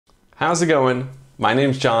How's it going? My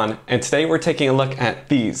name's John, and today we're taking a look at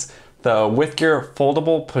these, the Withgear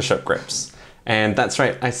foldable push-up grips. And that's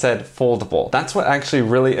right, I said foldable. That's what actually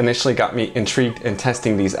really initially got me intrigued in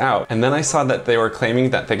testing these out. And then I saw that they were claiming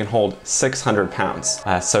that they can hold 600 pounds.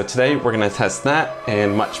 So today we're gonna test that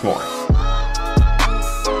and much more.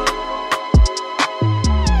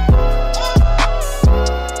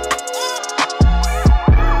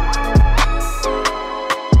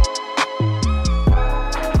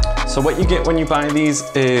 So what you get when you buy these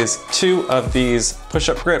is 2 of these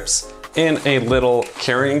push-up grips in a little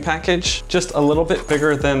carrying package, just a little bit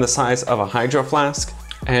bigger than the size of a hydro flask.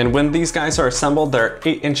 And when these guys are assembled, they're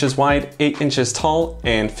 8 inches wide, 8 inches tall,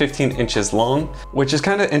 and 15 inches long, which is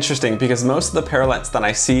kind of interesting because most of the Parallettes that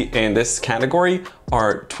I see in this category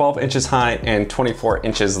are 12 inches high and 24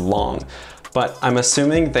 inches long. But I'm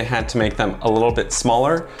assuming they had to make them a little bit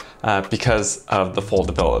smaller because of the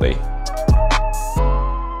foldability.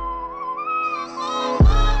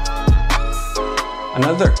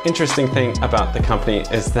 Another interesting thing about the company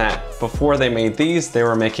is that before they made these, they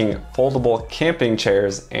were making foldable camping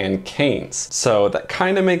chairs and canes. So that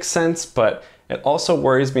kind of makes sense, but it also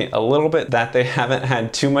worries me a little bit that they haven't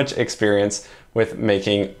had too much experience with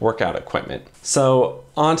making workout equipment. So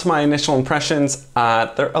on to my initial impressions,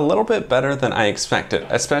 they're a little bit better than I expected,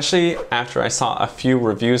 especially after I saw a few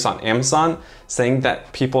reviews on Amazon saying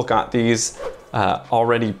that people got these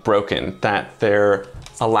already broken, that their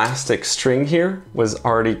elastic string here was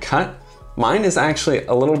already cut. Mine is actually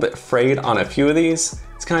a little bit frayed on a few of these.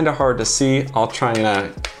 It's kind of hard to see. I'll try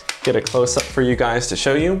and get a close-up for you guys to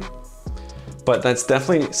show you. But that's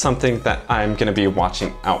definitely something that I'm gonna be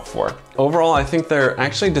watching out for. Overall, I think they're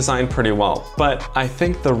actually designed pretty well, but I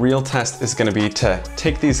think the real test is gonna be to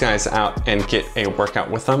take these guys out and get a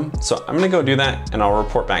workout with them. So I'm gonna go do that and I'll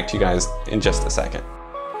report back to you guys in just a second.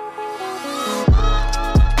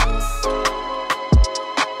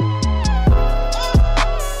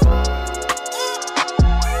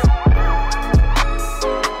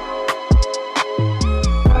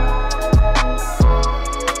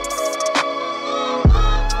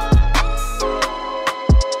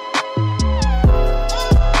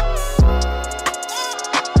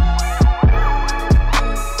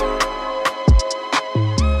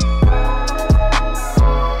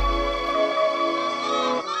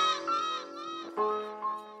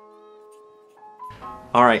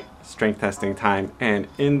 All right, strength testing time. And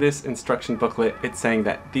in this instruction booklet, it's saying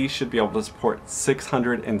that these should be able to support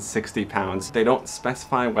 660 pounds. They don't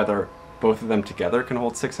specify whether both of them together can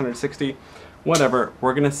hold 660. Whatever,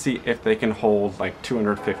 we're gonna see if they can hold like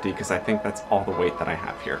 250 because I think that's all the weight that I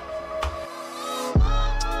have here.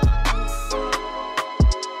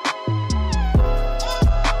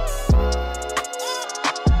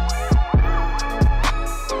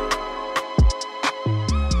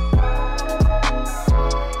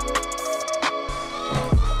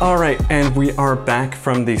 All right, and we are back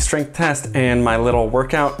from the strength test and my little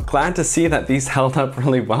workout. Glad to see that these held up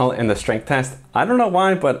really well in the strength test. I don't know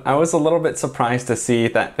why, but I was a little bit surprised to see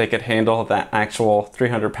that they could handle that actual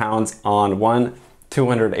 300 pounds on one,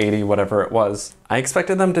 280, whatever it was. I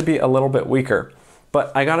expected them to be a little bit weaker.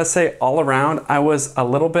 But I gotta say, all around, I was a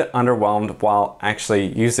little bit underwhelmed while actually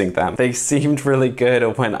using them. They seemed really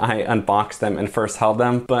good when I unboxed them and first held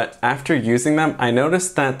them, but after using them, I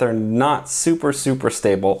noticed that they're not super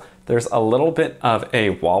stable. There's a little bit of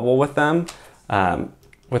a wobble with them,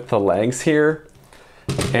 with the legs here,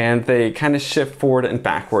 and they kind of shift forward and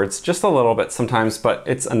backwards just a little bit sometimes, but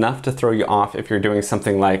it's enough to throw you off if you're doing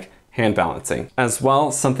something like hand balancing. As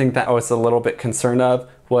well, something that I was a little bit concerned of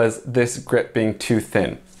was this grip being too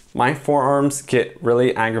thin. My forearms get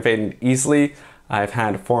really aggravated easily. I've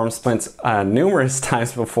had forearm splints numerous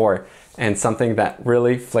times before, and something that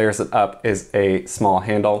really flares it up is a small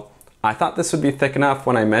handle. I thought this would be thick enough.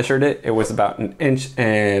 When I measured it, it was about 1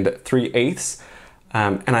 3/8 inches.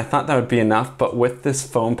 And I thought that would be enough, but with this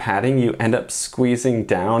foam padding, you end up squeezing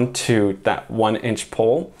down to that 1-inch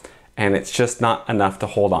pole, and it's just not enough to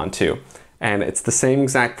hold on to. And it's the same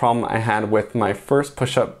exact problem I had with my first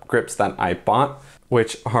push-up grips that I bought,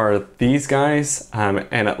 which are these guys,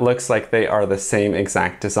 and it looks like they are the same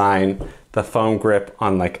exact design, the foam grip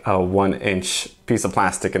on like a 1-inch piece of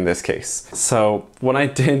plastic in this case. So what I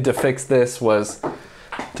did to fix this was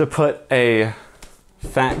to put a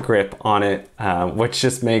fat grip on it, which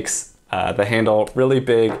just makes the handle really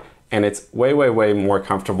big, and it's way more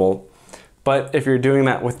comfortable. But if you're doing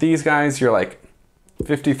that with these guys, you're like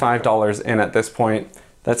 $55 in at this point.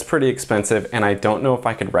 That's pretty expensive, and I don't know if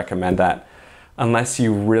I could recommend that unless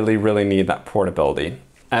you really need that portability.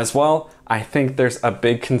 As well, I think there's a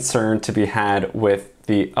big concern to be had with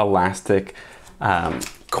the elastic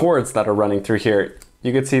cords that are running through here.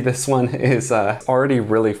 You can see this one is already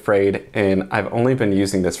really frayed, and I've only been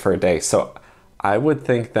using this for a day. So I would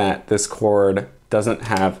think that this cord doesn't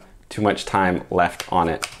have too much time left on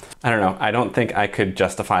it. I don't know, I don't think I could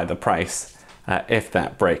justify the price if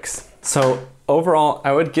that breaks. So overall,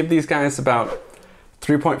 I would give these guys about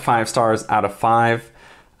 3.5 stars out of 5.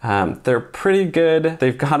 They're pretty good.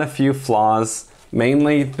 They've got a few flaws,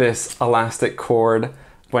 mainly this elastic cord.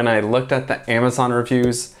 When I looked at the Amazon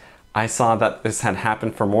reviews, I saw that this had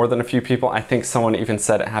happened for more than a few people. I think someone even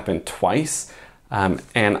said it happened twice.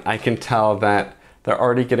 And I can tell that they're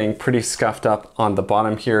already getting pretty scuffed up on the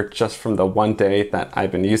bottom here just from the one day that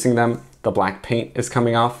I've been using them. The black paint is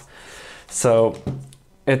coming off. So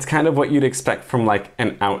it's kind of what you'd expect from like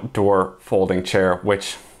an outdoor folding chair,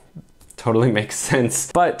 which totally makes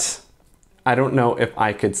sense. But I don't know if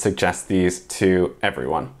I could suggest these to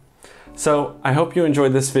everyone. So I hope you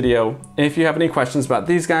enjoyed this video. If you have any questions about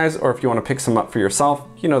these guys, or if you want to pick some up for yourself,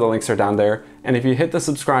 you know the links are down there. And if you hit the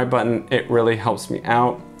subscribe button, it really helps me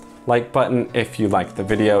out. Like button if you liked the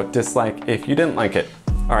video, dislike if you didn't like it.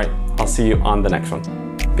 All right, I'll see you on the next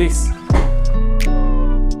one. Peace.